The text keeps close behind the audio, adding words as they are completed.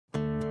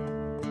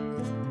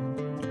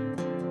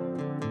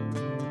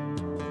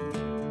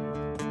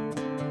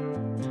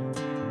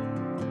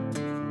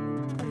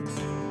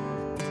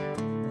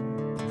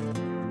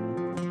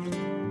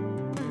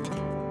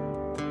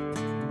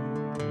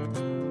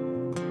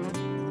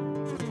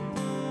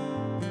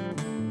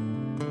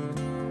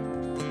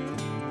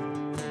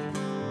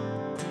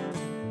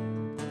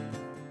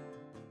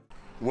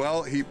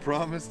Well, he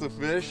promised a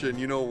fish, and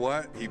you know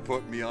what? He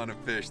put me on a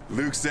fish.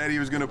 Luke said he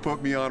was going to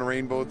put me on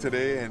rainbow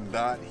today, and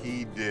that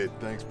he did.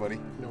 Thanks, buddy.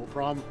 No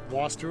problem.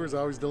 Wass Tours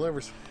always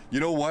delivers.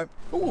 You know what?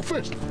 Oh,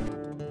 fish!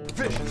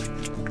 Fish!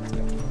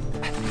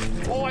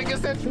 Oh, I guess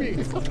that's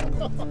me.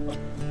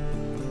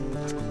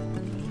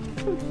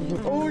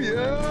 Oh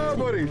yeah,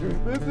 buddy!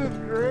 This is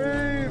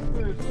great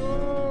fish!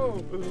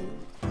 Oh.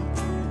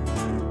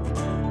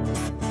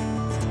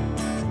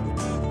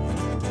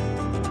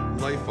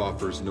 Life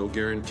offers no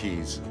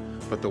guarantees,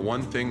 but the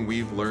one thing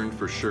we've learned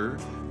for sure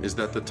is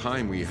that the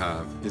time we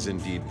have is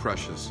indeed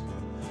precious.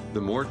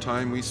 The more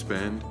time we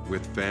spend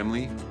with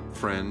family,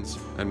 friends,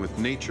 and with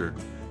nature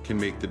can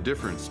make the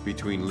difference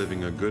between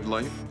living a good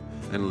life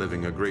and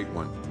living a great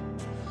one.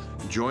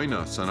 Join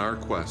us on our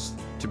quest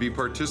to be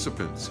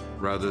participants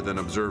rather than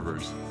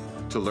observers,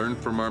 to learn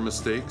from our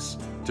mistakes,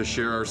 to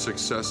share our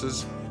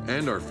successes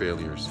and our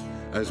failures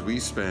as we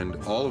spend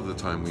all of the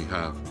time we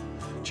have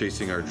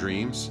chasing our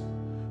dreams,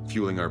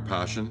 fueling our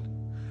passion,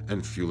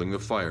 and fueling the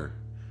fire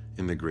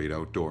in the great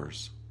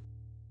outdoors.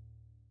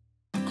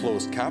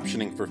 Closed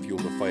captioning for Fuel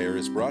the Fire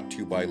is brought to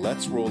you by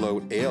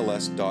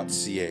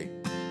letsrolloutals.ca.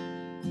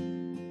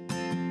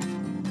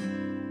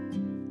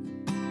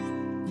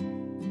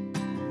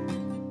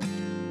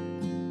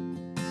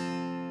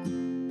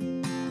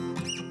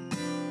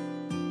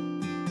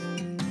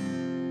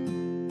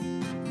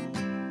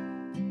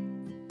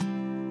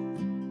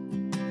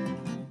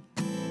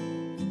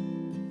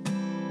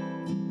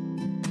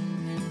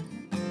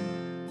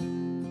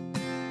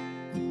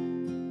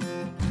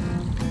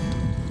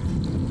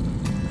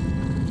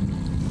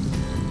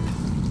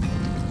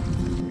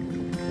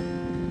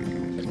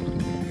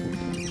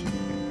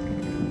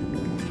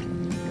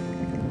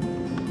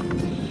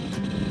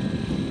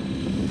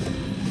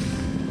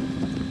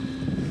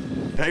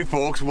 Hey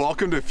folks,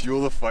 welcome to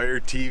Fuel the Fire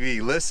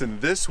TV. Listen,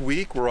 this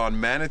week we're on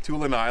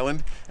Manitoulin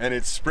Island and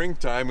it's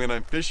springtime and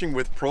I'm fishing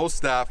with pro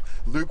staff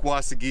Luke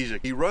Wassegijig.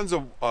 He runs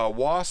a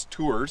Wass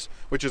Tours,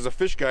 which is a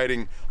fish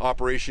guiding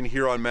operation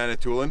here on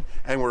Manitoulin,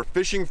 and we're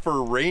fishing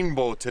for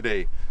rainbow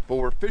today. But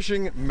we're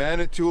fishing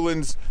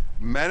Manitoulin's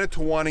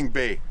Manitoulin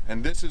Bay,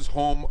 and this is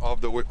home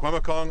of the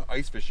Wikwemikong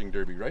Ice Fishing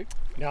Derby, right?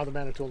 Now the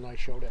Manitoulin Ice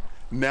Showdown.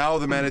 Now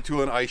the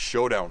Manitoulin Ice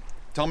Showdown.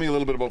 Tell me a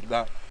little bit about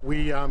that.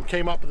 We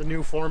came up with a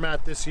new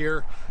format this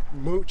year,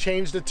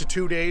 changed it to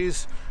 2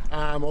 days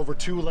over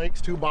 2 lakes,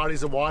 2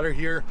 bodies of water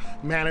here,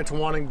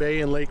 Manitoulin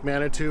Bay and Lake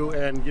Manitou,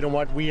 and you know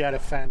what, we had a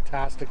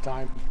fantastic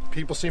time.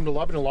 People seem to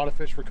love it and a lot of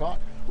fish were caught.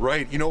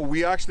 Right, you know,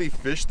 we actually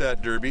fished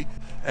that derby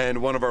and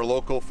one of our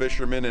local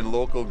fishermen and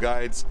local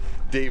guides,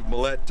 Dave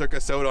Millette, took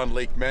us out on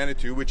Lake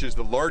Manitou, which is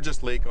the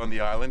largest lake on the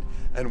island,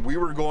 and we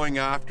were going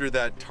after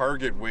that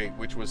target weight,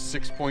 which was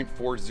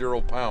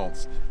 6.40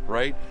 pounds,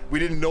 right? We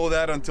didn't know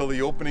that until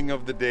the opening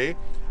of the day.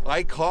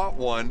 I caught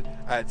one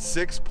at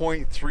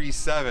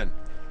 6.37,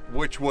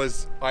 which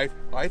was, I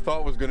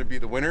thought was gonna be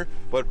the winner,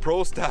 but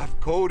pro staff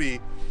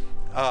Cody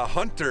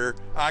Hunter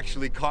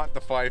actually caught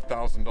the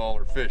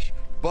 $5,000 fish.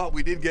 But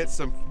we did get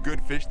some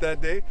good fish that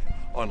day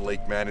on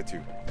Lake Manitou.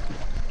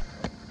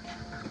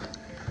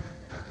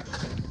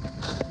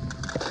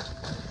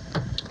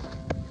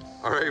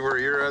 All right, we're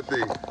here at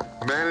the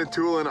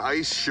Manitoulin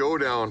Ice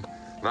Showdown,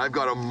 and I've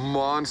got a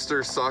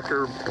monster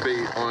sucker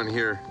bait on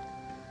here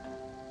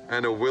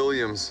and a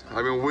Williams.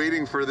 I've been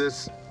waiting for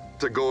this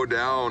to go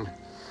down,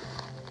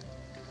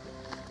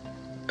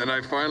 and I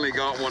finally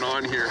got one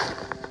on here.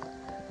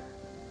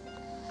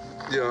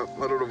 Yeah,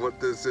 I don't know what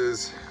this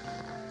is.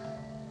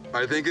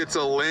 I think it's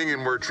a ling,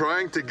 and we're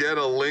trying to get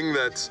a ling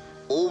that's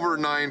over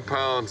 9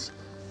 pounds.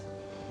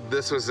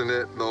 This wasn't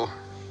it though.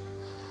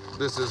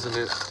 This isn't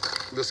it.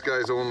 This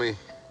guy's only,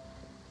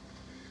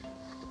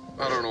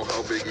 I don't know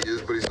how big he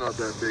is, but he's not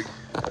that big.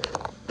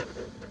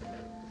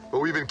 But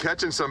we've been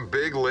catching some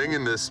big ling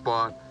in this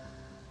spot,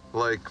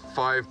 like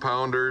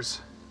 5-pounders.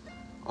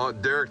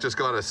 Derek just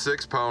got a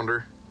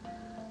 6-pounder.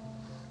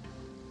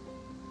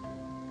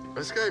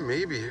 This guy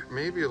maybe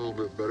a little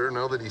bit better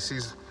now that he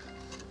sees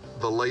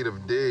the light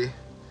of day.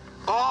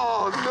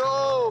 Oh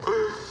no!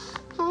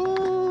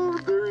 Oh,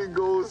 there he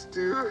goes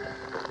too.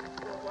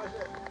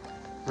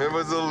 It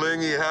was a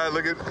ling he had.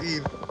 Look at,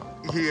 he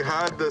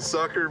had the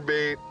sucker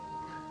bait.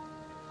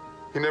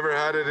 He never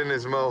had it in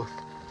his mouth.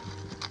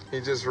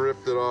 He just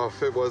ripped it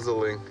off. It was a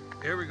ling.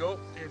 Here we go.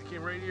 It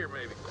came right here,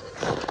 maybe.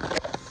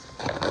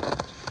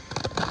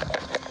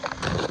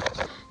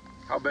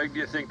 How big do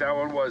you think that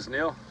one was,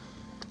 Neil?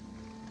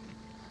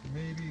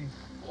 Maybe.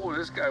 Oh,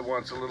 this guy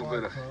wants a little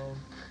bit of.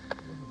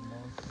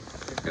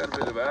 He's got a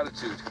bit of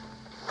attitude.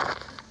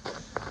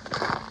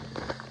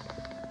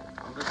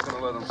 I'm just going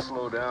to let him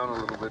slow down a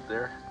little bit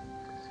there.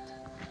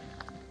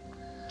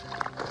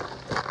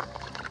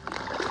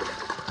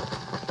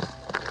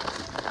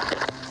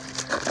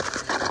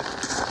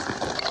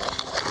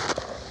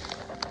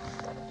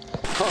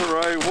 All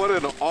right, what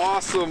an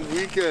awesome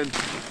weekend.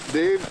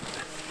 Dave,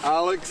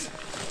 Alex,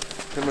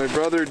 and my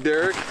brother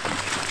Derek.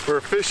 We're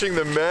fishing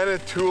the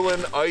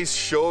Manitoulin Ice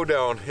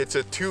Showdown. It's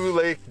a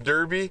 2-lake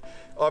derby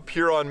up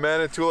here on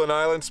Manitoulin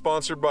Island,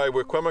 sponsored by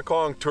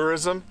Wassegijig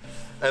Tourism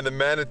and the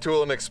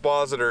Manitoulin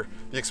Expositor.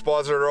 The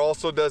Expositor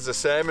also does the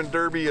salmon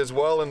derby as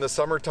well in the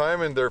summertime,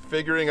 and they're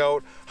figuring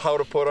out how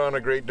to put on a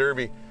great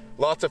derby.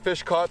 Lots of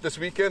fish caught this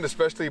weekend,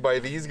 especially by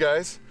these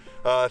guys,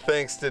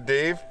 thanks to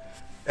Dave.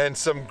 And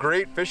some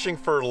great fishing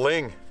for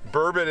ling.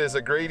 Burbot is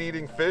a great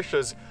eating fish,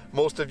 as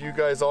most of you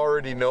guys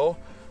already know,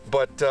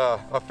 but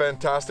a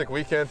fantastic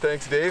weekend.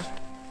 Thanks, Dave.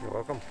 You're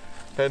welcome.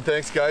 And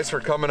thanks, guys, for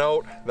coming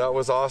out. That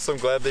was awesome.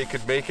 Glad they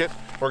could make it.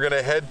 We're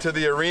gonna head to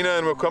the arena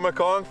in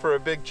Wassegijig for a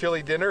big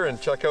chili dinner and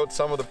check out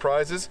some of the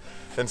prizes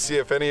and see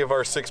if any of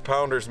our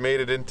 6-pounders made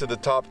it into the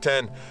top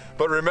 10.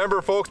 But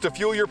remember, folks, to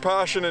fuel your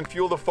passion and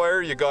fuel the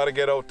fire, you gotta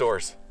get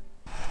outdoors.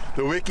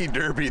 The Wiki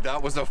Derby,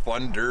 that was a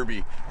fun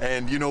derby.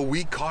 And you know,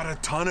 we caught a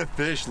ton of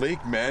fish.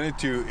 Lake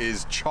Manitou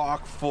is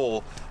chock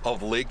full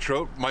of lake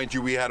trout. Mind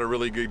you, we had a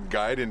really good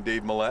guide in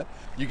Dave Millette.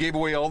 You gave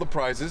away all the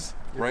prizes,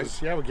 right?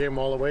 Yeah, we gave them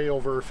all away,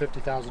 over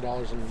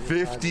 $50,000 in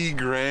 50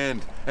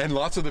 grand. And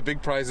lots of the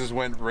big prizes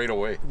went right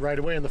away. Right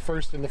away in the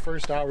first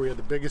hour. We had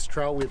the biggest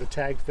trout, we had the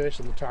tag fish,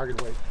 and the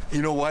target weight.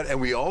 You know what? And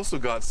we also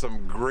got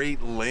some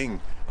great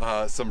ling,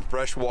 some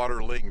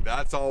freshwater ling.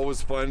 That's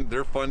always fun.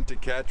 They're fun to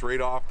catch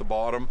right off the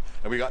bottom.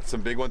 And we got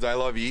some big ones. I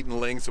love eating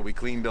ling, so we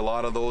cleaned a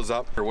lot of those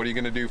up. Or what are you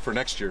going to do for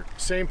next year?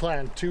 Same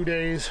plan. 2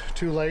 days,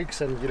 2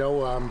 lakes, and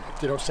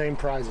same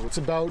prizes. It's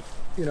about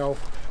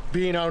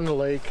being out in the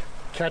lake,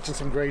 catching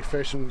some great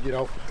fish, and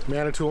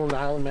Manitoulin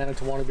Island,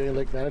 Manitoulin Bay, and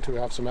Lake Manitou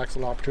have some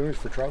excellent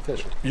opportunities for trout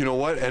fishing. You know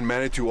what? And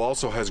Manitou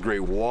also has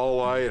great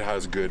walleye. It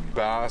has good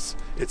bass.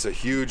 It's a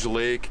huge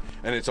lake,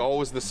 and it's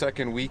always the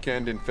second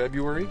weekend in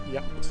February.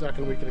 Yep,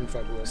 second weekend in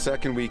February.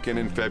 Second weekend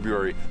in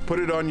February. Put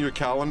it on your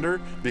calendar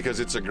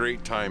because it's a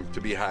great time to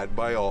be had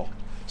by all.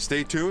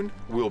 Stay tuned.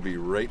 We'll be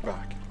right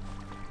back.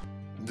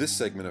 This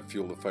segment of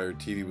Fuel the Fire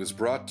TV was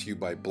brought to you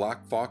by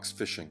Black Fox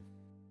Fishing.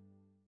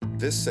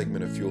 This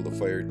segment of Fuel the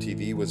Fire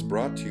TV was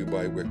brought to you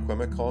by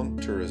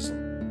Wassegijig Tourism.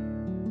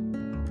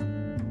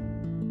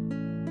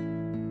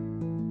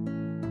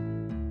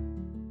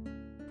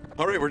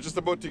 All right, we're just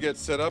about to get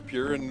set up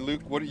here, and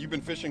Luke, what have you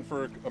been fishing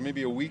for?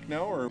 Maybe a week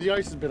now, or? The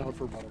ice has been out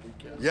for about a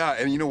week. Yeah,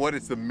 and you know what?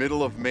 It's the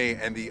middle of May,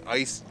 and the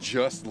ice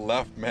just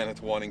left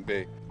Manitoulin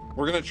Bay.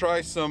 We're gonna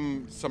try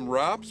some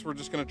wraps. We're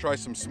just gonna try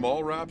some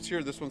small wraps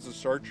here. This one's a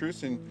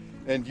chartreuse, and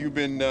you've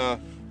been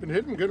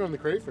hitting good on the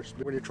crayfish.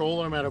 When you're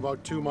trolling them at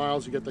about 2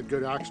 miles, you get the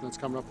good action that's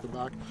coming up the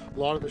back. A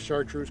lot of the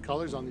chartreuse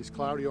colors on these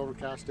cloudy,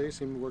 overcast days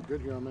seem to work good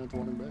here on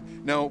Manitoulin Bay.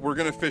 Now we're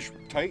gonna fish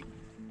tight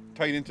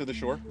into the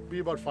shore. Be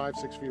about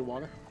 5-6 feet of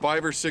water.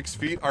 5 or 6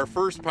 feet. Our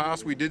first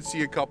pass, we did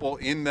see a couple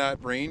in that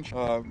range.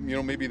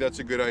 Maybe that's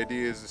a good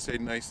idea, is to stay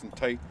nice and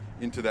tight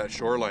into that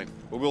shoreline.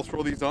 But we'll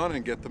throw these on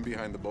and get them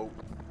behind the boat.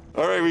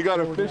 All right, we got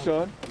a fish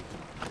on.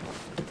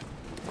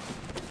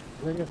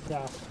 Bring us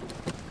down.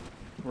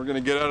 We're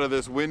gonna get out of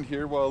this wind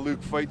here while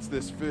Luke fights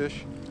this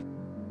fish.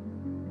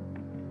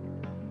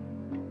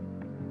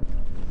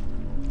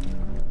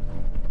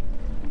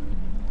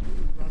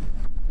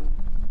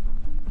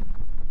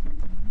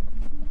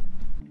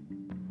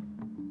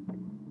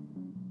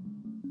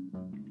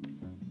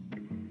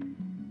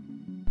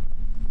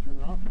 Turn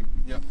it off?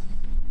 Yep.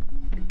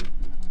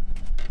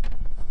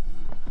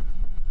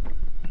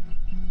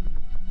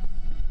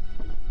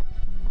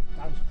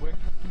 That was quick.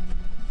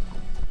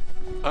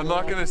 I'm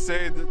not gonna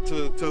say that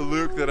to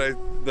Luke that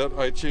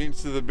I changed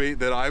to the bait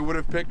that I would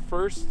have picked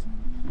first,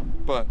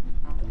 but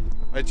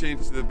I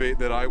changed to the bait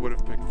that I would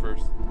have picked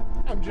first.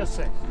 I'm just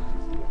saying.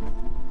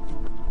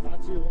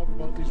 That's what you love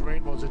about these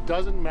rainbows. It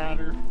doesn't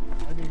matter.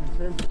 I mean, in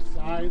terms of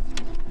size,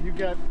 you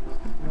get,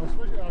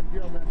 especially out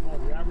here on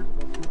Manitoulin, the average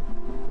about 2 to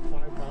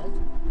 5 pounds.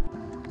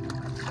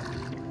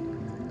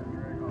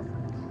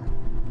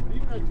 But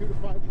even at 2 to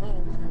 5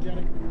 pounds, you're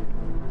getting a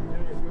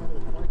good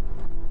little fight.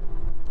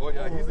 Oh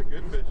yeah, he's a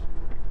good fish.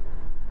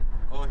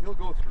 Oh, he'll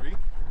go 3.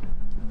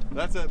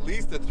 That's at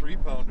least a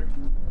 3-pounder.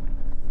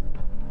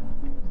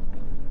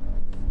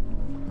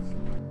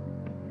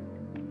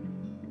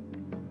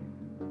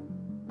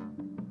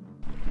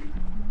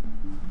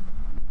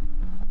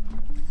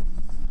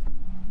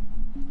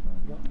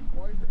 Not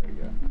quite ready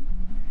yet.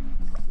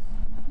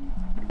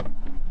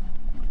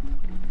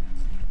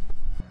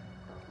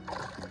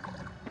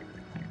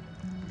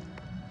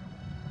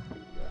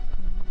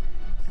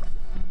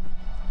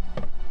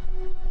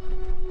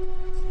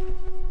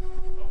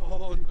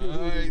 Oh,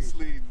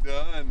 nicely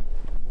done.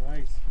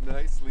 Nice.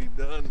 Nicely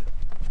done.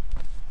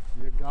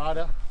 You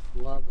gotta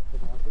love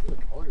that. Look at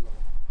the colors on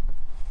it.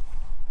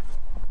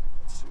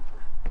 That's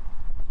super.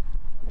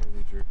 You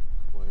need your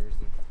pliers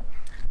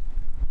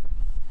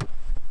there.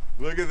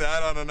 Look at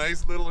that on a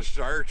nice little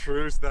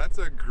chartreuse. That's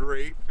a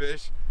great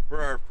fish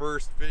for our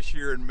first fish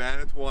here in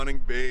Manitoulin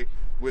Bay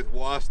with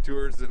Was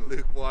Tours and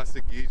Luke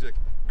Wassegijig.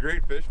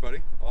 Great fish,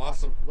 buddy.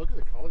 Awesome. Look at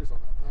the colors on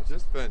that. That's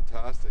Just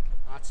fantastic.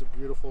 That's a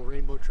beautiful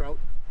rainbow trout.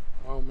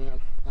 Oh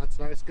man, that's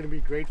nice. It's gonna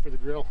be great for the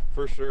grill.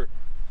 For sure.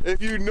 If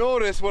you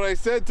notice what I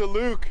said to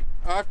Luke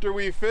after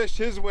we fished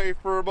his way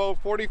for about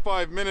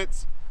 45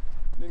 minutes,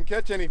 didn't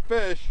catch any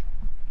fish,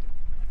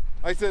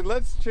 I said,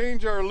 let's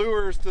change our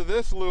lures to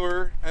this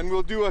lure and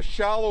we'll do a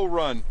shallow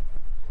run.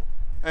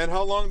 And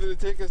how long did it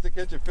take us to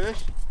catch a fish?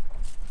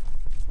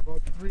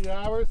 About 3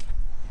 hours.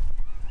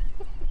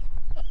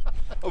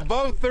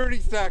 About 30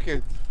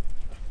 seconds.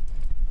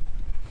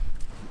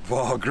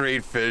 Wow,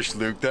 great fish,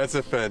 Luke. That's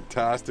a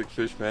fantastic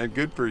fish, man.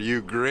 Good for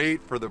you.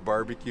 Great for the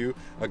barbecue.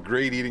 A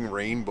great eating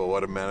rainbow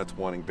out of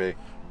Manitoulin Bay.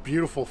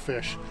 Beautiful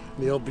fish,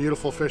 Neil,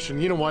 beautiful fish.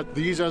 And you know what?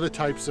 These are the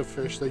types of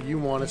fish that you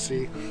want to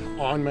see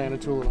on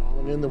Manitoulin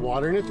Island in the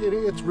water. And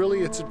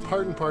it's a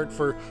part and part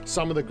for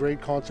some of the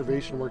great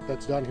conservation work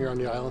that's done here on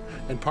the island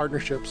and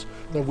partnerships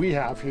that we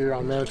have here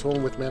on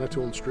Manitoulin with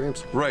Manitoulin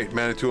Streams. Right,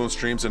 Manitoulin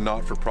Streams, a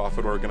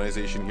not-for-profit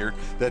organization here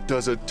that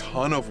does a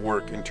ton of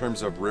work in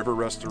terms of river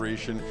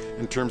restoration,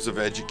 in terms of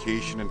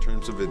education, in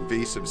terms of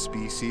invasive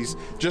species.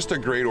 Just a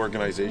great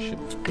organization.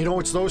 You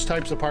know, it's those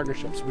types of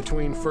partnerships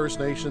between First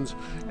Nations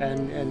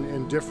and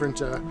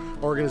different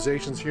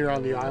organizations here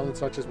on the island,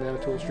 such as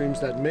Manitoulin Streams,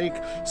 that make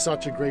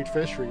such a great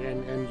fishery,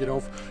 and you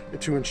know,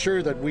 to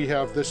ensure that we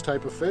have this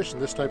type of fish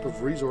and this type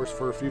of resource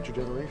for future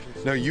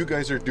generations. Now you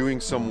guys are doing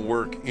some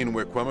work in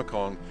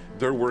Wikwemikong.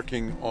 They're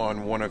working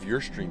on one of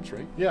your streams,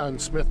 right? Yeah, in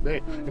Smith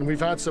Bay, and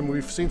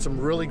we've seen some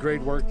really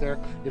great work there.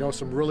 You know,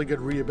 some really good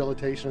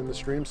rehabilitation in the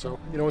stream. So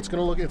you know,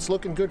 it's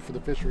looking good for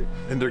the fishery.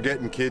 And they're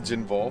getting kids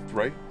involved,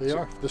 right? They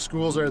are. The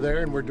schools are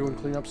there, and we're doing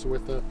cleanups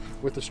with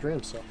the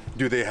streams. So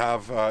do they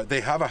have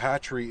a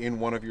hatchery in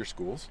one of your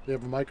schools? They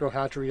have a micro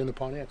hatchery in the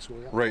Pontiac school.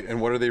 Yeah. Right. And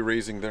what are they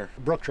raising there?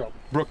 Brook trout.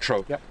 Brook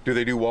trout. Yep. Do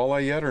they do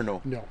walleye yet or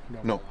no?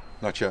 No.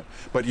 Not yet.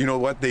 But you know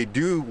what? They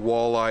do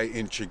walleye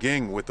in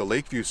Chiging with the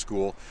Lakeview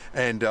School,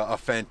 and a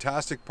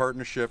fantastic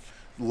partnership.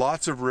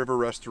 Lots of river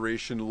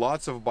restoration,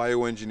 lots of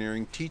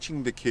bioengineering,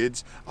 teaching the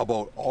kids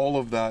about all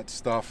of that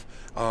stuff.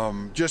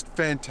 Just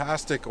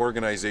fantastic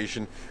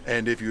organization.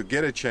 And if you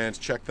get a chance,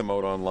 check them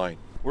out online.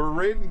 We're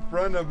right in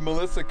front of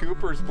Melissa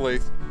Cooper's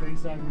place.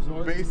 Bayside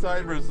Resort.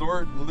 Bayside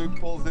Resort. Luke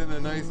pulls in a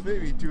nice,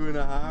 maybe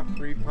 2.5,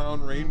 3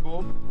 pound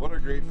rainbow. What a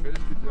great fish.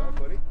 Good job,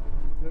 buddy.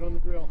 Good on the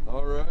grill.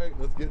 All right,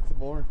 let's get some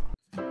more.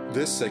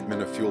 This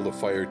segment of Fuel to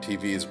Fire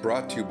TV is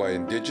brought to you by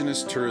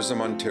Indigenous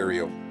Tourism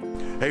Ontario.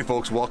 Hey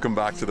folks, welcome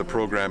back to the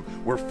program.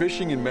 We're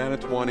fishing in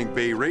Manitoulin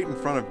Bay right in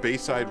front of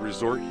Bayside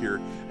Resort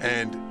here,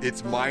 and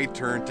it's my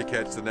turn to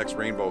catch the next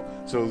rainbow.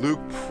 So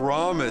Luke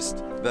promised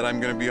that I'm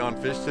going to be on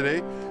fish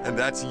today, and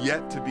that's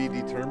yet to be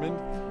determined.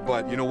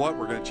 But you know what?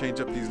 We're going to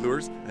change up these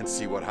lures and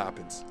see what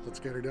happens.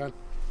 Let's get her done.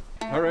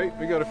 All right,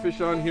 we got a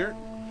fish on here.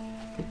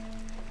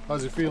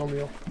 How's it feel,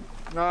 Neil?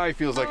 He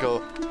feels like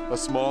a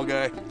small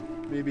guy.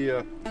 Maybe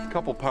a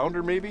couple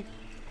pounder, maybe.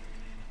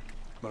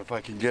 But if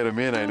I can get him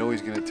in, I know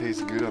he's going to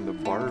taste good on the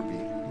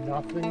Barbie.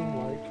 Nothing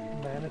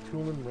like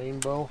Manitoulin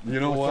rainbow. You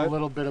know with what? A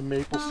little bit of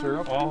maple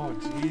syrup. Oh,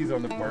 geez,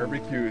 on the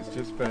barbecue, it's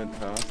just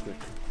fantastic.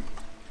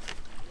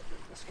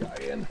 This guy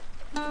in.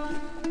 I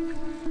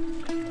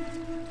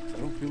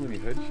don't feel any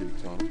head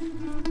shakes on him.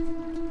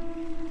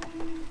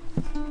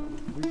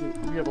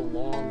 We have a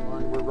long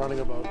line. We're running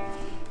about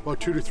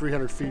 200 to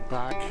 300 feet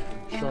back.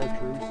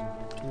 Chartreuse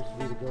seems to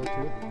be the go-to. A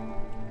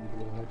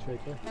little head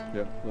shake there.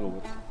 Yeah, a little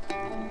bit.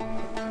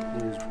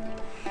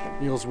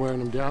 Neil's wearing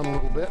them down a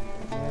little bit.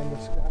 And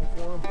this guy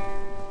for him.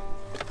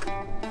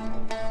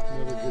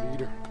 Another good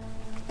eater.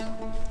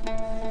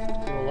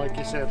 You know, like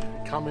you said,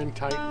 come in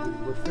tight.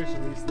 We're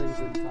fishing these things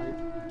in tight.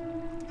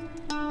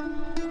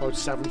 About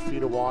 7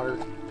 feet of water.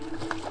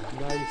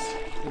 Nice.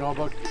 You know,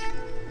 about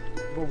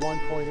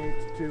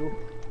 1.8 to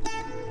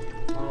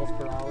 2 miles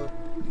per hour.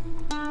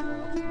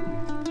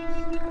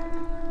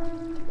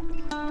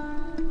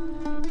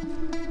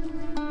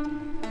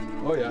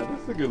 Oh yeah, this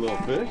is a good little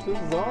fish. This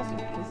is awesome.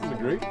 This is a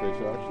great fish,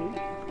 actually.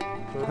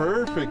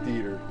 Perfect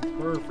eater.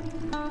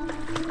 Perfect.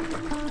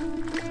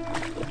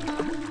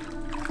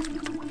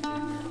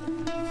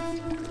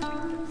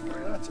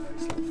 That's a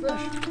nice little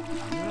fish.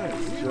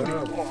 Nice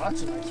job. Oh,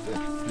 that's a nice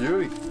fish.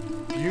 Beauty.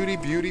 Beauty,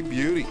 beauty,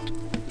 beauty.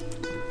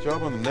 Good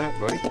job on the net,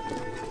 buddy.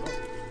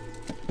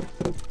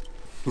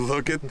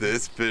 Look at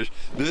this fish.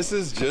 This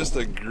is just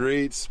a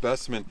great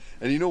specimen.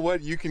 And you know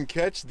what? You can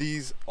catch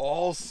these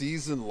all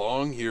season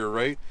long here,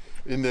 right?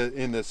 In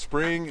the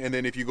spring, and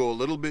then if you go a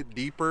little bit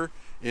deeper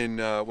in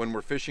when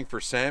we're fishing for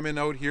salmon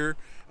out here,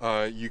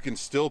 you can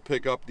still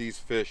pick up these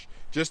fish.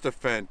 Just a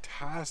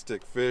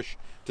fantastic fish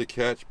to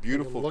catch.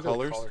 Beautiful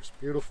colors.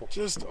 Beautiful.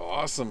 Just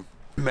awesome.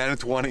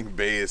 Manitoulin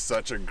Bay is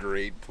such a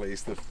great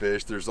place to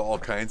fish. There's all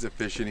kinds of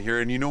fish in here,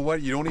 and you know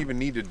what? You don't even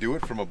need to do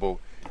it from a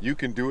boat. You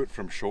can do it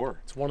from shore.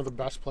 It's one of the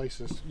best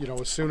places. You know,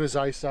 as soon as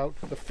ice out,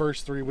 the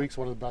first 3 weeks,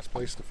 one of the best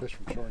places to fish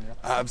from shore. Yeah.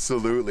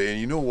 Absolutely.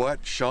 And you know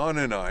what? Sean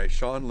and I,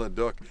 Sean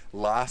Leduc,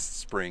 last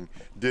spring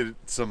did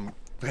some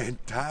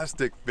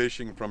fantastic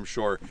fishing from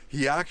shore.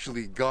 He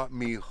actually got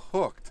me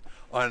hooked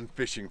on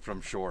fishing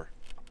from shore.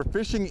 We're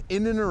fishing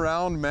in and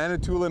around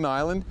Manitoulin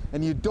Island,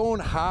 and you don't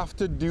have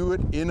to do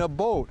it in a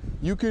boat.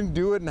 You can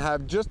do it and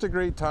have just a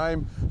great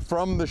time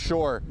from the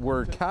shore.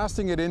 We're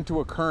casting it into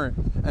a current,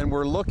 and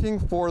we're looking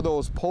for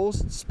those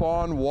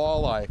post-spawn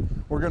walleye.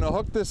 We're gonna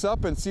hook this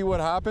up and see what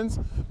happens,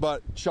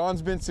 but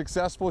Sean's been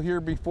successful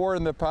here before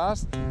in the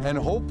past, and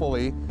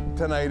hopefully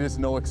tonight is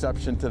no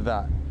exception to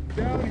that.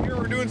 Down here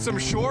we're doing some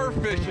shore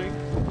fishing,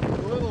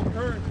 a little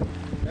current,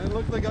 and it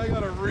looks like I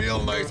got a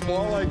real nice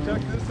walleye.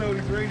 Check this out,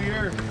 he's right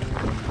here.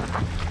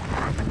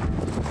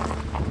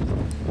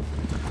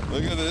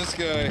 Look at this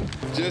guy,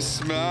 just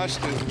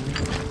smashed it.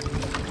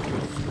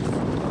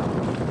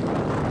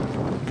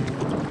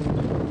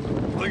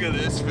 Look at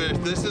this fish.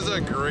 This is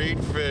a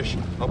great fish.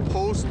 A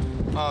post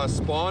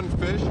spawn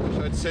fish.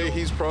 I'd say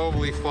he's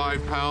probably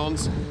 5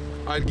 pounds.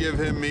 I'd give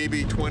him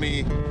maybe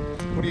 20,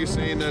 what are you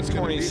saying that's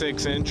gonna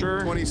 26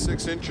 incher.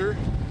 26 incher.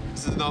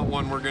 This is not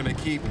one we're gonna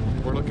keep.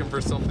 We're looking for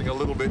something a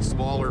little bit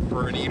smaller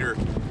for an eater,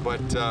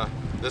 but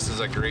this is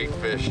a great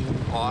fish.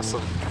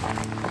 Awesome.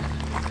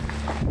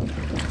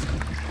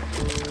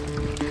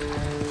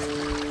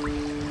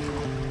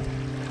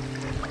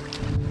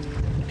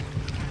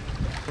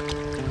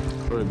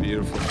 What a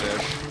beautiful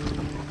fish.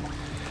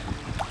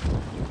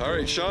 All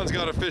right, Sean's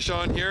got a fish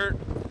on here.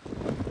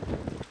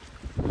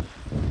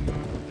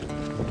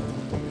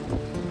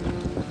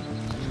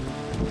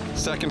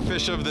 Second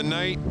fish of the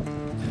night.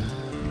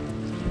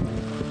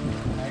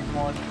 Nice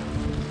one.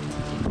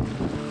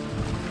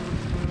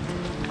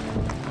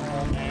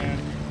 Oh man.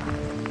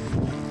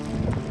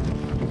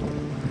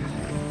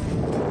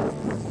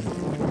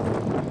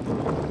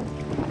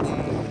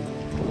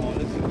 Oh,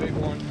 this is a big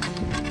one.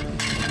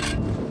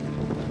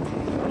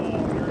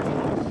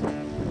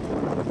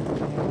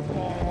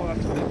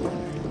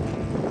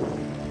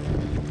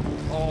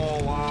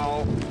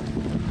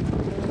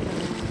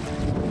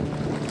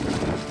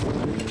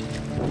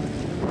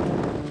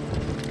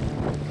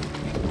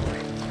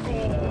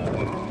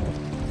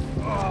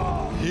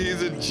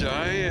 He's a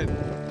giant.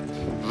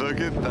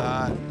 Look at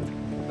that.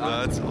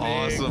 That's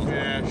awesome.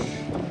 Fish.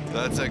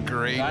 That's a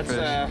great fish.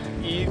 That's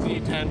easy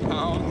 10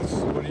 pounds.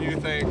 What do you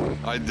think?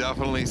 I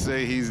definitely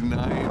say he's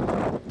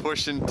 9,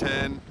 pushing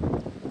 10.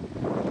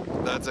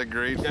 That's a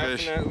great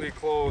fish. Definitely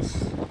close.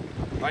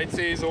 I'd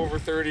say he's over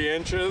 30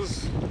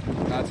 inches.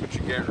 That's what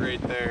you get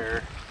right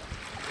there.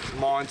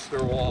 Monster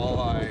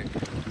walleye.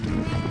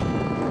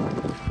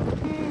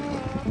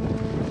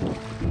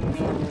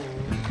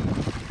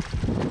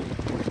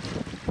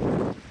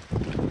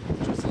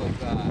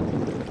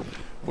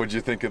 What'd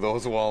you think of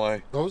those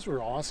walleye? Those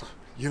were awesome.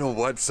 You know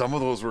what? Some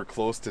of those were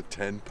close to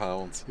 10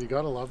 pounds. You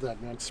gotta love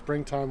that, man.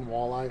 Springtime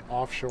walleye,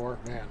 offshore,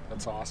 man,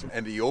 that's awesome.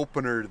 And the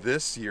opener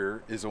this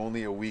year is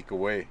only a week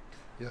away.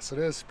 Yes, it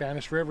is.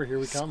 Spanish River, here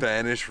we come.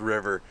 Spanish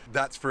River.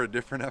 That's for a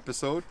different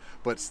episode,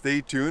 but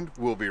stay tuned.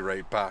 We'll be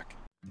right back.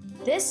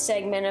 This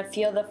segment of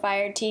Feel the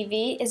Fire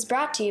TV is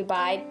brought to you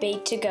by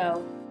Bait to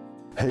Go.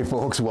 Hey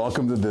folks,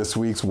 welcome to this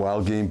week's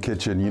Wild Game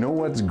Kitchen. You know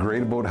what's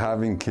great about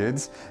having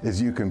kids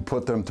is you can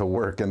put them to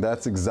work, and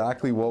that's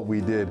exactly what we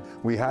did.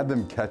 We had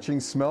them catching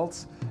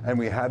smelts and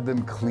we had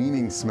them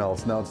cleaning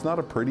smelts. Now it's not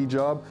a pretty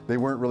job, they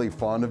weren't really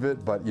fond of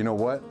it, but you know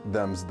what?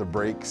 Them's the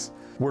breaks.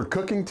 We're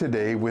cooking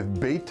today with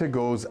Bait to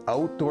Go's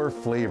outdoor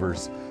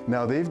flavors.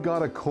 Now they've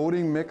got a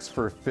coating mix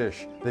for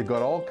fish. They've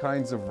got all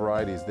kinds of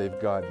varieties. They've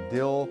got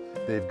dill,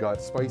 they've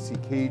got spicy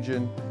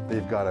Cajun,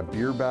 they've got a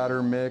beer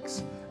batter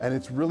mix, and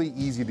it's really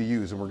easy to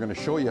use, and we're gonna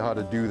show you how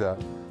to do that.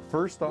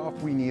 First off,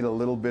 we need a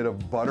little bit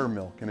of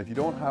buttermilk, and if you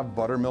don't have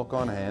buttermilk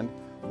on hand,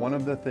 one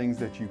of the things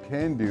that you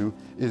can do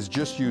is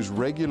just use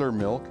regular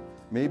milk,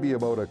 maybe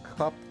about a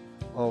cup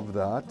of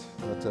that's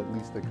at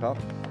least a cup,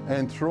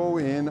 and throw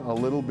in a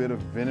little bit of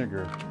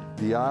vinegar.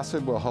 The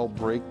acid will help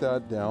break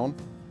that down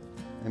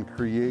and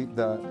create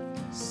that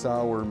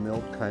sour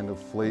milk kind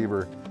of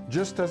flavor,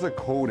 just as a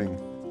coating.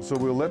 So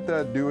we'll let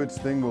that do its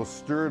thing, we'll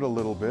stir it a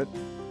little bit.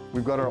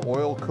 We've got our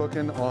oil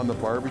cooking on the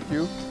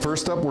barbecue.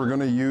 First up, we're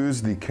gonna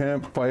use the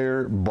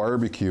campfire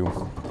barbecue.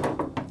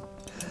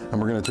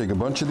 And we're gonna take a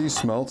bunch of these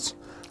smelts.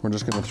 We're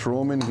just gonna throw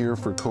them in here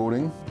for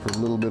coating, for a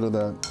little bit of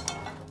that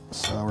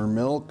sour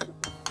milk.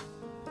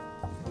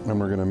 And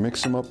we're gonna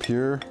mix them up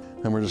here,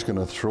 and we're just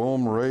gonna throw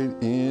them right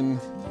in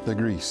the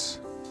grease.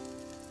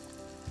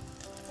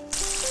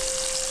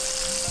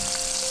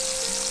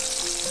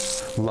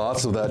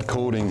 Lots of that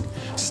coating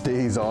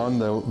stays on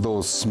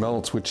those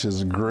smelts, which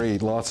is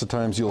great. Lots of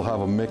times you'll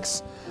have a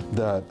mix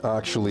that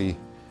actually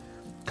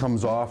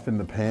comes off in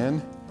the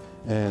pan,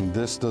 and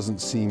this doesn't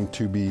seem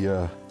to be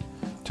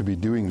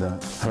doing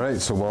that. All right,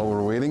 so while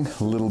we're waiting,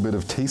 a little bit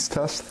of taste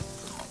test.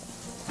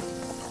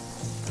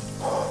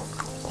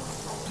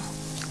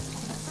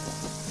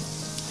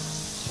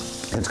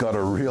 It's got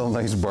a real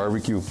nice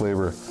barbecue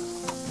flavor.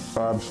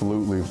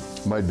 Absolutely.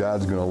 My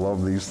dad's gonna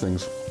love these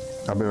things.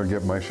 I better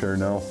get my share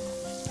now.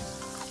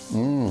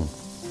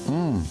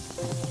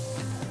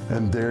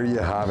 And there you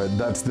have it.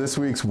 That's this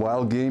week's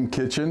Wild Game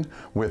Kitchen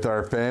with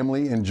our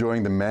family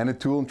enjoying the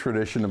Manitoulin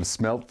tradition of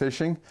smelt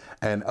fishing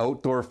and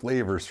outdoor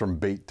flavors from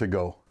Bait to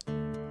Go.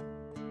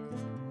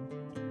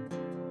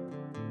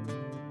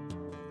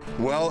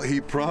 Well, he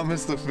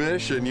promised the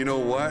fish, and you know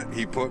what?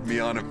 He put me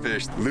on a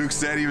fish. Luke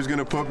said he was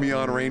gonna put me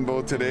on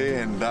rainbow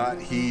today, and that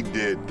he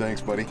did.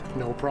 Thanks, buddy.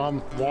 No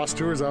problem. Wass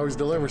Tours always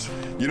delivers.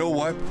 You know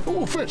what?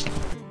 Oh, fish.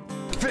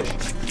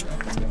 fish.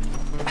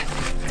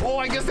 Oh,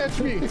 I guess that's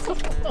me.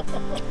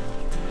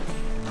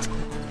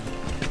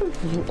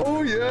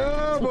 Oh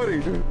yeah, buddy.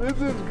 This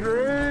is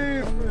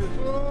great fish.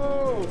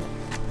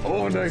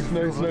 Oh, nice.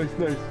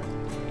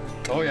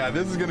 Oh yeah,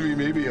 this is gonna be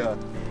maybe a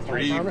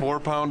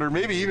 3-4 pounder,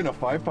 maybe even a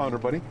 5 pounder,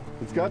 buddy.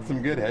 It's got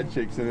some good head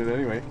shakes in it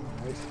anyway.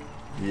 Nice.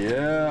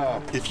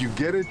 Yeah. If you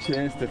get a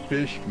chance to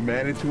fish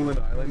Manitoulin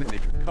Island, and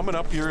if you're coming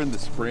up here in the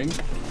spring,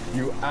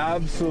 you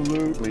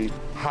absolutely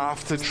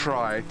have to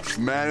try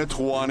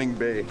Manitoulin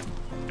Bay.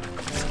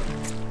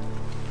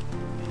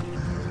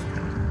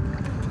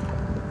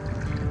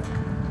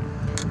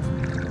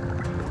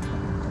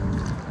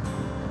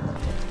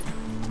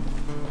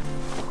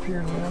 Here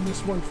and land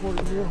this one for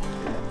you.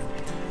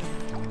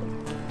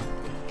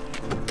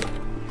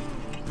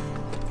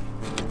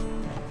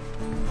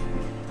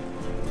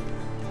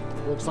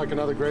 Looks like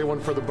another great one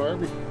for the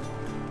Barbie.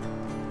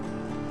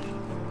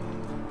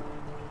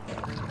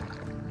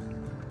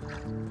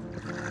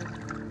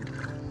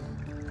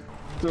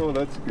 So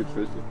that's a good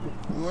fish.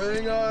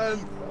 Hang on.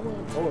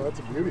 Oh, that's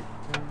a beauty.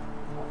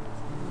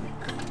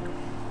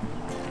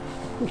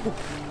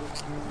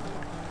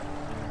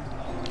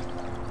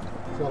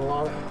 Got a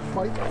lot of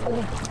fight.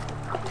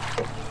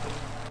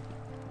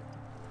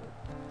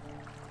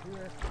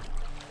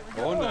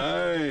 Oh,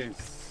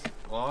 nice.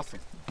 Awesome.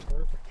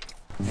 Perfect.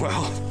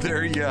 Well,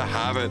 there you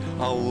have it.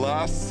 A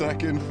last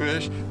second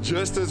fish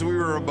just as we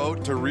were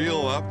about to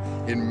reel up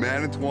in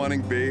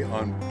Manitoulin Bay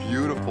on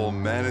beautiful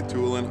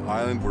Manitoulin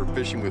Island. We're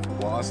fishing with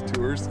Wass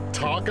Tours.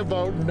 Talk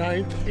about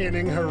ninth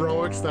inning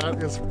heroics.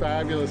 That is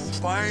fabulous.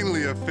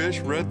 Finally, a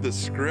fish read the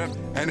script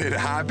and it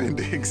happened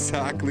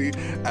exactly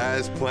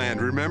as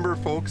planned. Remember,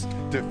 folks,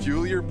 to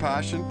fuel your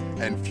passion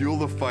and fuel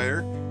the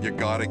fire, you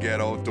gotta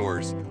get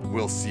outdoors.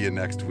 We'll see you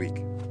next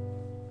week.